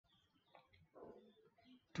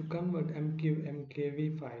To convert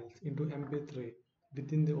MKV files into MP3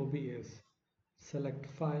 within the OBS, select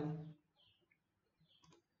File,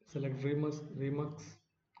 select Remux,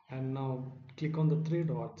 and now click on the three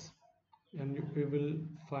dots, and you will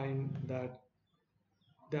find that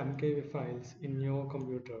the MKV files in your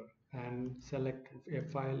computer, and select a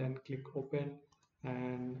file and click Open.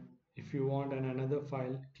 And if you want another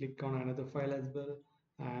file, click on another file as well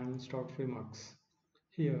and start Remux.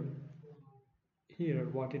 Here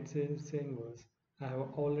what it is saying was, I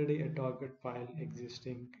have already a target file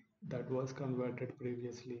existing that was converted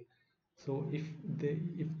previously. So if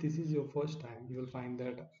this is your first time, you will find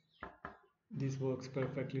that this works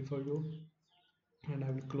perfectly for you. And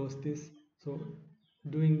I will close this. So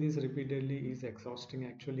doing this repeatedly is exhausting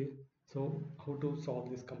actually. So how to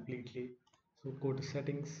solve this completely? So go to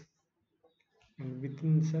settings, and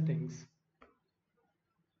within settings,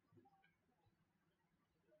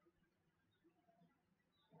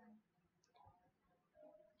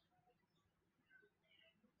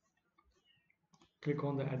 click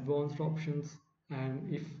on the advanced options,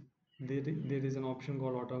 and if there is an option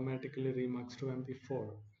called automatically remix to MP4.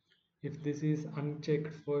 If this is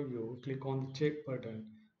unchecked for you, click on the check button.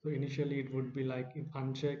 So initially it would be like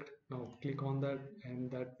unchecked. Now click on that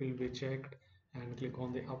and that will be checked, and click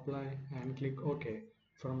on the apply and click OK.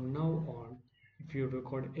 From now on, if you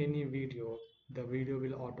record any video, the video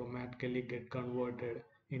will automatically get converted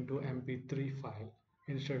into MP3 file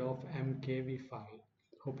instead of MKV file.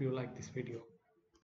 Hope you like this video.